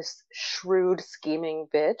like this shrewd, scheming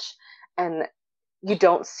bitch. And you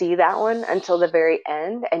don't see that one until the very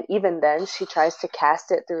end. And even then she tries to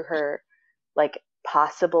cast it through her like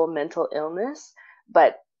possible mental illness.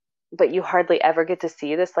 But you hardly ever get to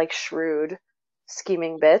see this like shrewd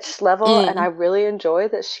scheming bitch level, and I really enjoy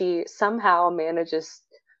that she somehow manages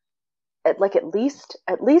at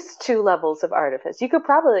least 2 levels of artifice. You could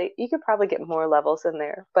probably get more levels in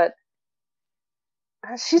there, but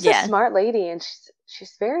she's a smart lady, and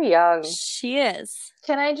she's very young. She is.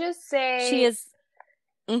 Can I just say she is?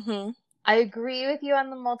 I agree with you on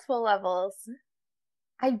the multiple levels.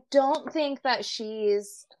 I don't think that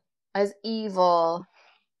she's as evil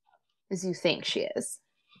as you think she is.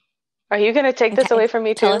 Are you going to take this away from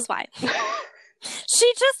me too? Tell us why.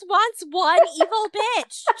 She just wants one evil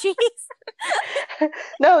bitch. Jeez.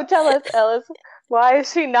 No, tell us, Ellis. Why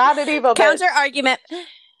is she not an evil bitch?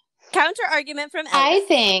 Counter argument from Ellis. I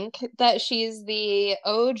think that she's the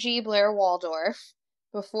OG Blair Waldorf.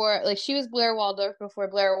 Before, like, she was Blair Waldorf before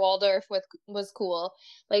Blair Waldorf was cool.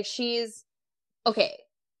 Like, she's okay.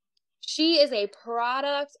 She is a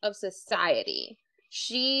product of society.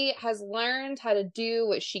 She has learned how to do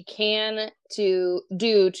what she can to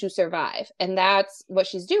do to survive, and that's what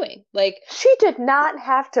she's doing. Like, she did not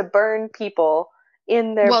have to burn people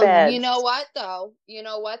in their beds. Well, you know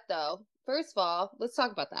what though? First of all, let's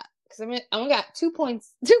talk about that, because I'm got 2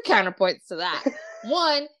 counterpoints to that.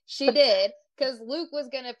 One, she did. Because Luke was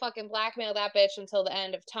gonna fucking blackmail that bitch until the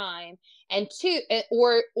end of time, and two,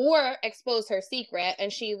 or expose her secret,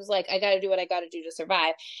 and she was like, "I gotta do what I gotta do to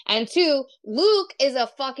survive." And two, Luke is a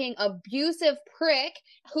fucking abusive prick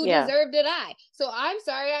who deserved to die. So I'm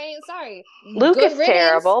sorry, I ain't sorry. Luke is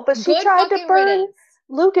terrible, but she tried to burn. Riddance.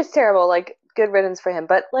 Luke is terrible. Like, good riddance for him,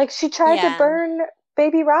 but like she tried to burn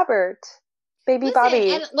baby Robert. Baby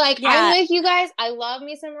Bobby. And I'm with you guys. I love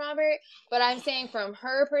me some Robert, but I'm saying from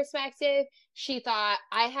her perspective, she thought,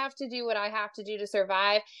 I have to do what I have to do to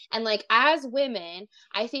survive. And like, as women,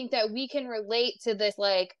 I think that we can relate to this,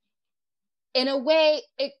 like, in a way,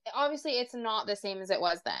 obviously it's not the same as it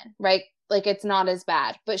was then, right? Like, it's not as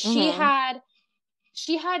bad, but she had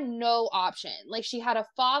no option. Like, she had a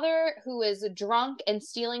father who was drunk and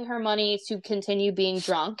stealing her money to continue being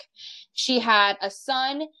drunk. She had a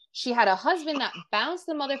son. She had a husband that bounced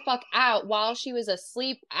the motherfuck out while she was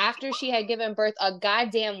asleep after she had given birth a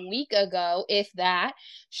goddamn week ago, if that.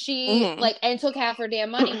 She, and took half her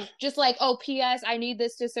damn money. Just like, oh, P.S., I need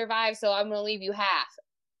this to survive, so I'm going to leave you half.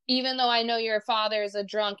 Even though I know your father is a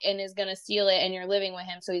drunk and is going to steal it and you're living with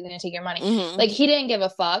him, so he's going to take your money. Like, he didn't give a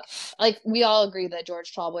fuck. Like, we all agree that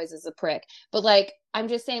George Tallboys is a prick. But, like, I'm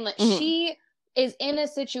just saying, like, she is in a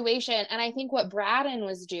situation, and I think what Braden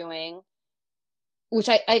was doing, which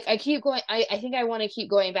I keep going, I think I want to keep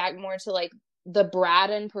going back more to, like, the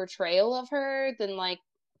Braden portrayal of her than, like,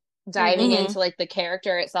 diving into, like, the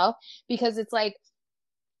character itself. Because it's, like,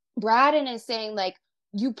 Braden is saying, like,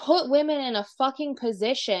 you put women in a fucking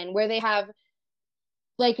position where they have,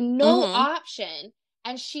 like, no option.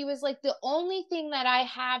 And she was like, the only thing that I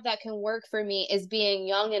have that can work for me is being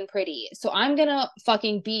young and pretty. So I'm gonna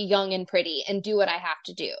fucking be young and pretty and do what I have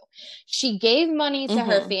to do. She gave money to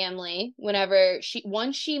her family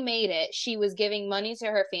once she made it, she was giving money to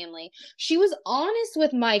her family. She was honest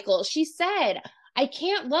with Michael. She said, I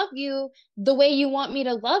can't love you the way you want me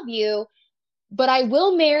to love you, but I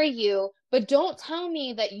will marry you. But don't tell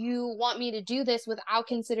me that you want me to do this without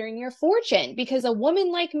considering your fortune, because a woman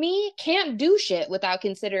like me can't do shit without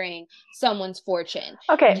considering someone's fortune.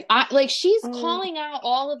 Okay. She's calling out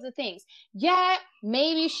all of the things. Yeah,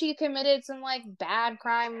 maybe she committed some, like, bad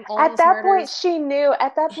crime. At that point, she knew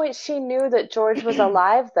that George was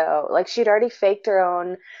alive, though. Like, she'd already faked her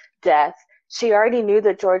own death. She already knew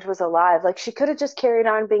that George was alive. Like, she could have just carried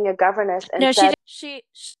on being a governess and she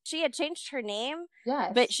had changed her name.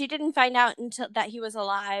 Yes. But she didn't find out until that he was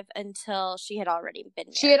alive until she had already been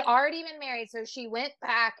married. She had already been married, so she went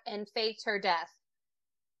back and faked her death.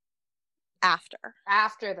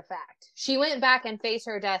 After the fact. She went back and faced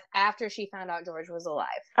her death after she found out George was alive.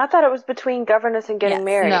 I thought it was between governess and getting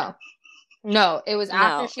married. No, it was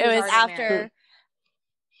after she was already married.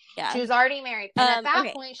 Yeah. She was already married. And at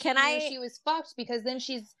that point, she knew she was fucked, because then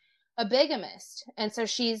she's a bigamist. And so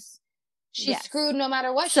she's screwed no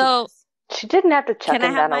matter what she does. She didn't have to chuck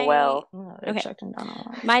him down a well. Okay.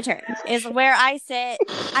 My turn is where I sit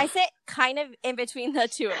kind of in between the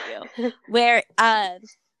two of you, where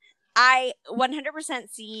I 100%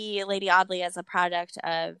 see Lady Audley as a product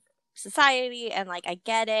of society, and, like, I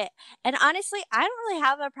get it. And honestly, I don't really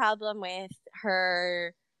have a problem with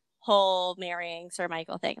her whole marrying Sir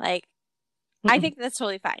Michael thing. Like, I think that's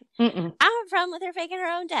totally fine. I don't have a problem with her faking her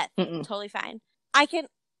own death. Totally fine. I can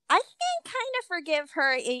kind of forgive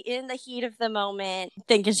her in the heat of the moment,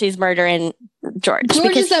 thinking she's murdering George.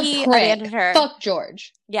 George is a prick. Fuck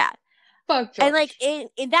George. Yeah. Fuck George. And, like, in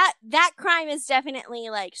that crime is definitely,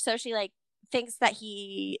 like, so she, like, thinks that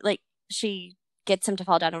he, like, she gets him to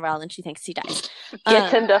fall down a well, and she thinks he dies.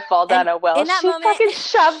 Gets him to fall down a well. She fucking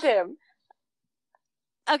shoved him.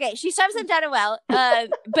 Okay, she shoves him down a well. But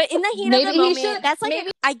in the heat of the moment, that's like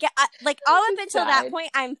I get like all up until that point,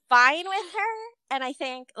 I'm fine with her, and I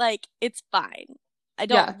think like it's fine. I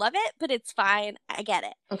don't love it, but it's fine. I get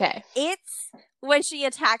it. Okay. It's when she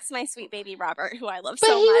attacks my sweet baby Robert, who I love so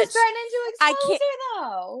much. But he was threatening to expose her,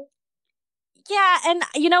 though. Yeah, and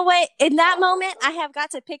you know what? In that moment, I have got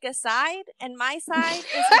to pick a side, and my side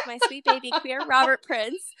is with my sweet baby queer Robert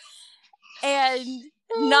Prince, and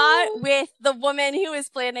not with the woman who is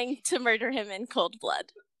planning to murder him in cold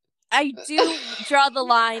blood. I do draw the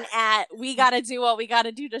line at we gotta do what we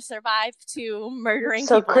gotta do to survive to murdering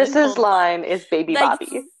people. So Chris's line is Baby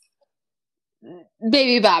Bobby.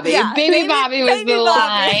 Baby Bobby. Yeah, baby Bobby was the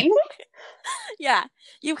line. Yeah.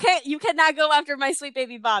 You cannot go after my sweet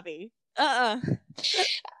baby Bobby.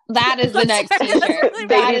 That is the next t-shirt.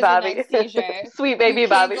 Baby Bobby. T-shirt. Sweet baby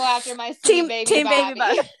Bobby. Go after my sweet baby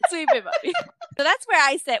Bobby. Sweet baby Bobby. So that's where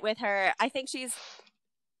I sit with her. I think she's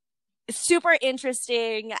super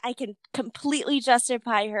interesting. I can completely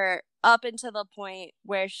justify her up until the point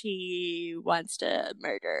where she wants to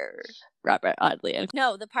murder Robert Audley.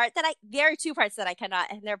 No, there are two parts that I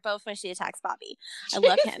cannot, and they're both when she attacks Bobby. I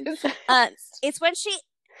love him. It's when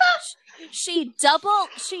she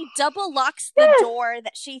double locks the door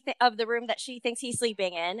that of the room that she thinks he's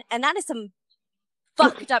sleeping in, and that is some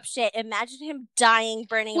fucked up shit. Imagine him dying,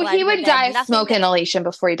 burning alive. Well, he would die of smoke inhalation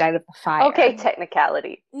before he died of the fire. Okay,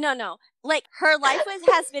 technicality. No. Like, her life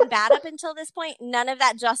has been bad up until this point. None of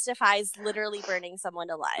that justifies literally burning someone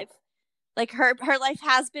alive. Like, her life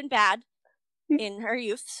has been bad in her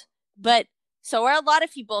youth, but so are a lot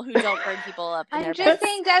of people who don't burn people up in their just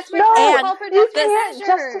saying desperate call for you can't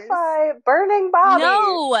justify burning Bobby.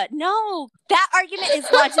 No. That argument is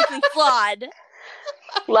logically flawed.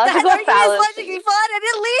 Logical that argument is logically flawed, and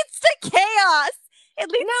it leads to chaos. It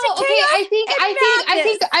leads to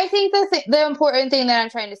chaos. I think the important thing that I'm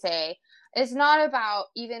trying to say is not about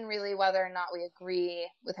even really whether or not we agree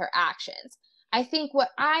with her actions. I think what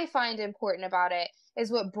I find important about it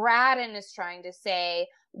is what Braden is trying to say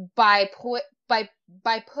by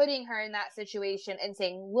putting her in that situation and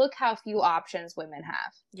saying, look how few options women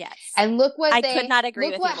have. Yes. And look what I could not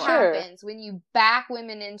agree with you more. Look what happens when you back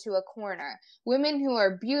women into a corner. Women who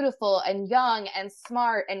are beautiful and young and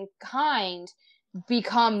smart and kind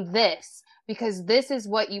become this, because this is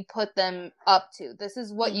what you put them up to. This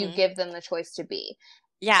is what you give them the choice to be.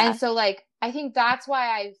 Yeah. And so, like, I think that's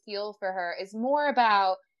why I feel for her is more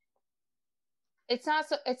about, it's not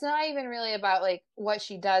even really about like what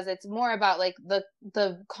she does. It's more about like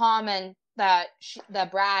the comment that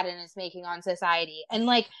Braden is making on society. And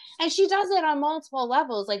she does it on multiple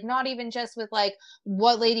levels, like not even just with like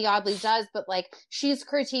what Lady Audley does, but like she's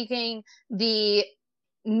critiquing the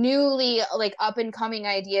newly like up and coming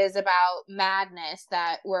ideas about madness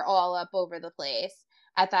that were all up over the place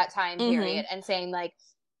at that time period, and saying like,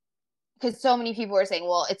 because so many people were saying,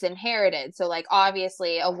 well, it's inherited. So, like,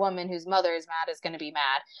 obviously, a woman whose mother is mad is going to be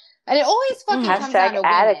mad. And it always fucking comes down to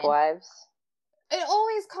attic women. Wives. It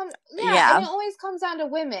always comes... Yeah, and it always comes down to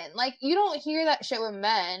women. Like, you don't hear that shit with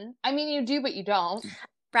men. I mean, you do, but you don't.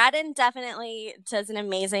 Braden definitely does an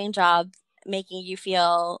amazing job making you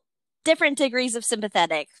feel different degrees of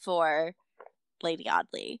sympathetic for Lady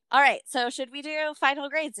Audley. All right, so should we do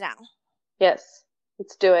final grades now? Yes,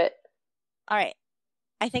 let's do it. All right.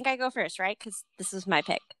 I think I go first, right? Because this is my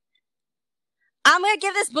pick. I'm going to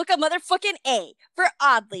give this book a motherfucking A for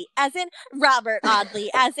Audley, as in Robert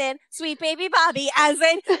Audley, as in Sweet Baby Bobby, as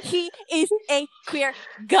in he is a queer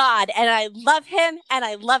god. And I love him, and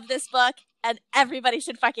I love this book, and everybody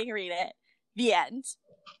should fucking read it. The end.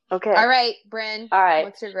 Okay. All right, Bryn. All right.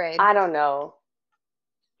 What's your grade? I don't know.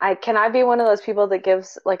 Can I be one of those people that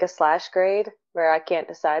gives like a slash grade where I can't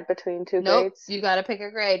decide between two grades? You gotta pick a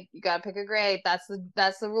grade. That's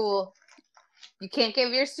the rule. You can't give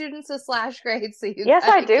your students a slash grade. So yes,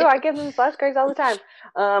 I do. I give them slash grades all the time.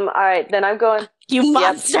 All right, then I'm going. You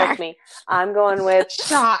monster. Yep, that's me. I'm going with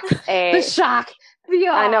shock. The shock.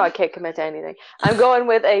 I know I can't commit to anything. I'm going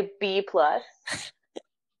with a B+. I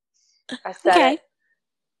said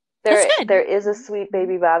it. There is a Sweet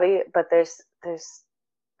Baby Bobby, but there's.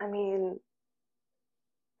 I mean,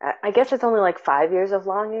 I guess it's only like 5 years of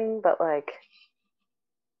longing, but like,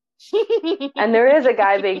 and there is a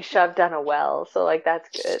guy being shoved down a well, so like that's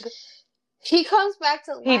good. He comes back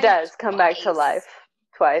to life. He does come back to life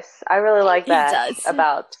twice. I really like that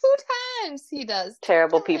about 2 times. He does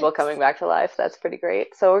terrible people coming back to life. That's pretty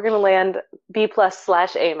great. So we're gonna land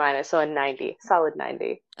B+/A-, so a 90, solid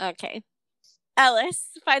 90. Okay,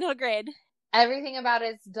 Ellis, final grade. Everything about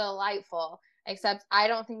it's delightful. Except I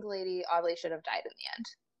don't think Lady Audley should have died in the end.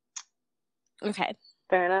 Okay.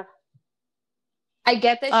 Fair enough. I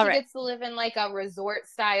get that she gets to live in like a resort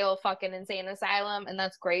style fucking insane asylum, and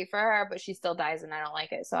that's great for her, but she still dies and I don't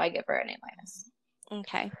like it, so I give her an A-.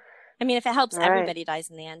 Okay. I mean, if it helps, everybody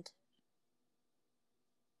dies in the end.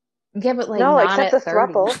 Yeah, but like no, not except at the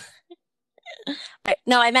 30. throuple.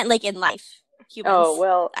 No, I meant like in life. Humans. Oh,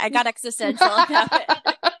 well. I got existential about it.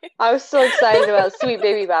 I was so excited about Sweet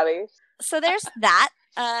Baby Bobby. So there's that.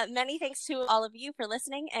 Many thanks to all of you for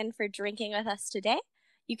listening and for drinking with us today.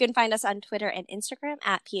 You can find us on Twitter and Instagram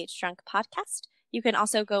at PHDrunkPodcast. You can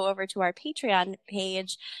also go over to our Patreon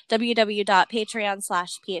page,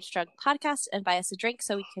 www.patreon.com/PHDrunkPodcast, and buy us a drink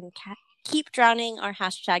so we can keep drowning our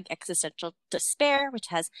hashtag existential despair, which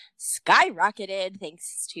has skyrocketed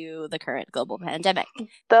thanks to the current global pandemic.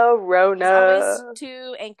 The Rona. As always,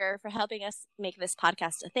 to Anchor for helping us make this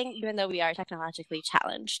podcast a thing, even though we are technologically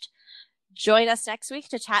challenged. Join us next week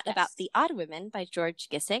to chat about The Odd Women by George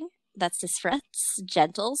Gissing. That's his friends,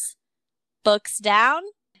 gentles. Books down.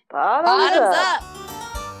 Bottoms up. up.